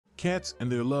Cats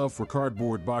and their love for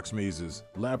cardboard box mazes,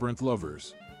 labyrinth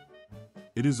lovers.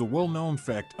 It is a well-known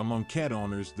fact among cat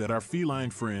owners that our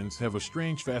feline friends have a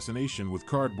strange fascination with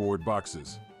cardboard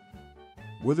boxes.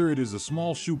 Whether it is a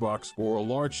small shoebox or a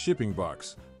large shipping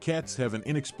box, cats have an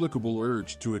inexplicable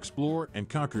urge to explore and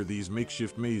conquer these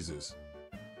makeshift mazes.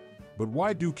 But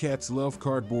why do cats love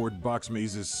cardboard box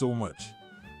mazes so much?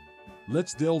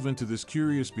 Let's delve into this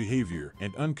curious behavior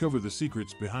and uncover the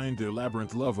secrets behind their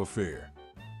labyrinth love affair.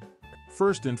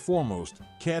 First and foremost,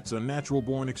 cats are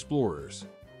natural-born explorers.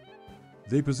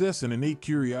 They possess an innate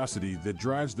curiosity that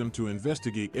drives them to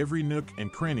investigate every nook and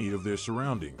cranny of their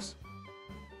surroundings.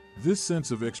 This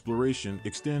sense of exploration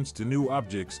extends to new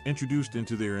objects introduced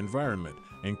into their environment,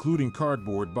 including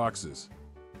cardboard boxes.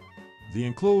 The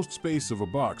enclosed space of a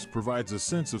box provides a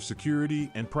sense of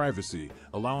security and privacy,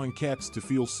 allowing cats to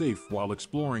feel safe while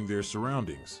exploring their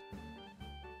surroundings.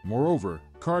 Moreover,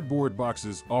 cardboard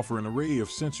boxes offer an array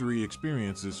of sensory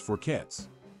experiences for cats.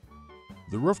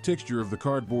 The rough texture of the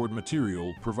cardboard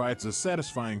material provides a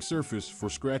satisfying surface for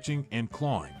scratching and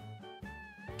clawing.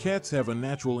 Cats have a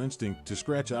natural instinct to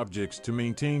scratch objects to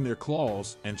maintain their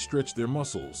claws and stretch their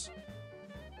muscles.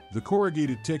 The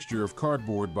corrugated texture of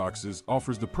cardboard boxes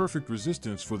offers the perfect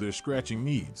resistance for their scratching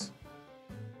needs.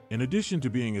 In addition to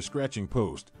being a scratching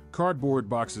post, cardboard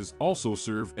boxes also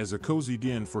serve as a cozy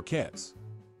den for cats.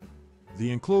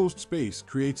 The enclosed space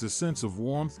creates a sense of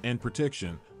warmth and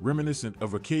protection, reminiscent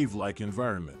of a cave-like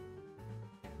environment.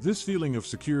 This feeling of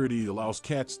security allows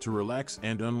cats to relax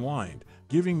and unwind,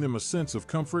 giving them a sense of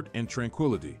comfort and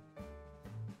tranquility.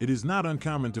 It is not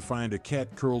uncommon to find a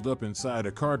cat curled up inside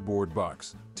a cardboard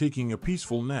box, taking a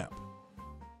peaceful nap.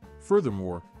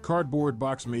 Furthermore, cardboard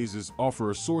box mazes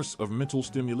offer a source of mental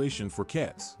stimulation for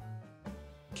cats.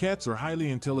 Cats are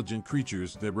highly intelligent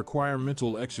creatures that require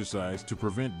mental exercise to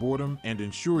prevent boredom and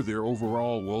ensure their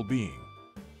overall well-being.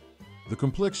 The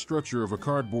complex structure of a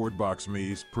cardboard box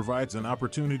maze provides an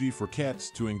opportunity for cats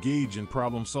to engage in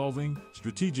problem-solving,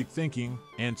 strategic thinking,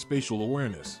 and spatial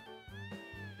awareness.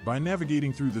 By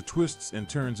navigating through the twists and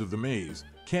turns of the maze,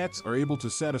 cats are able to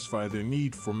satisfy their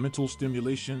need for mental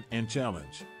stimulation and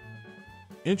challenge.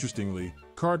 Interestingly,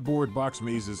 cardboard box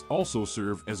mazes also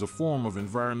serve as a form of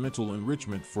environmental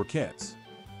enrichment for cats.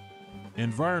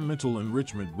 Environmental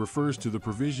enrichment refers to the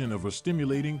provision of a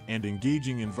stimulating and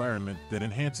engaging environment that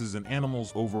enhances an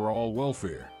animal's overall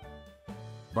welfare.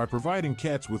 By providing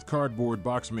cats with cardboard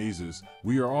box mazes,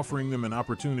 we are offering them an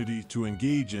opportunity to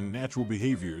engage in natural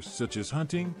behaviors such as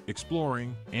hunting,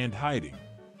 exploring, and hiding.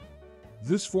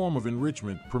 This form of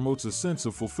enrichment promotes a sense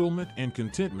of fulfillment and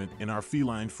contentment in our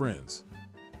feline friends.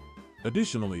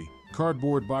 Additionally,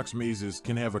 cardboard box mazes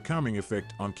can have a calming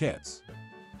effect on cats.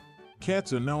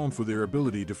 Cats are known for their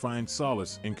ability to find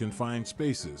solace in confined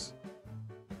spaces.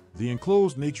 The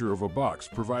enclosed nature of a box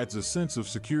provides a sense of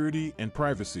security and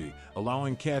privacy,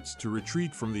 allowing cats to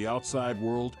retreat from the outside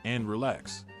world and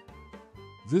relax.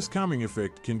 This calming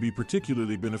effect can be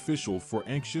particularly beneficial for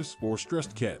anxious or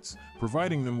stressed cats,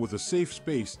 providing them with a safe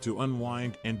space to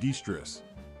unwind and de-stress.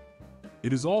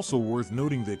 It is also worth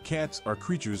noting that cats are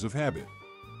creatures of habit.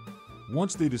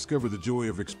 Once they discover the joy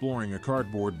of exploring a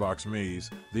cardboard box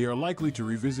maze, they are likely to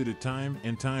revisit it time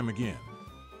and time again.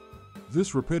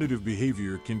 This repetitive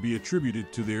behavior can be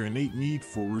attributed to their innate need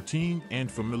for routine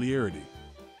and familiarity.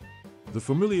 The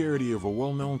familiarity of a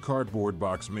well-known cardboard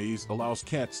box maze allows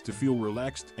cats to feel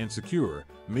relaxed and secure,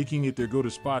 making it their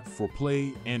go-to spot for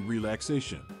play and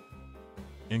relaxation.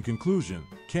 In conclusion,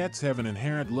 cats have an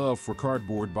inherent love for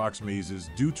cardboard box mazes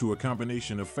due to a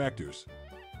combination of factors.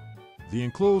 The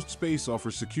enclosed space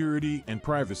offers security and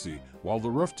privacy, while the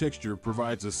rough texture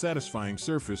provides a satisfying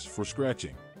surface for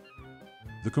scratching.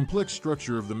 The complex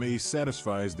structure of the maze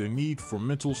satisfies their need for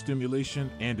mental stimulation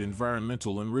and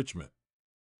environmental enrichment.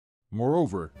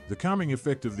 Moreover, the calming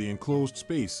effect of the enclosed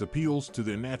space appeals to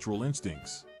their natural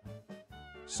instincts.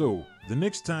 So, the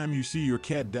next time you see your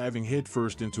cat diving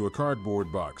headfirst into a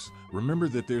cardboard box, remember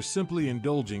that they're simply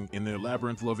indulging in their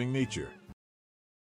labyrinth-loving nature.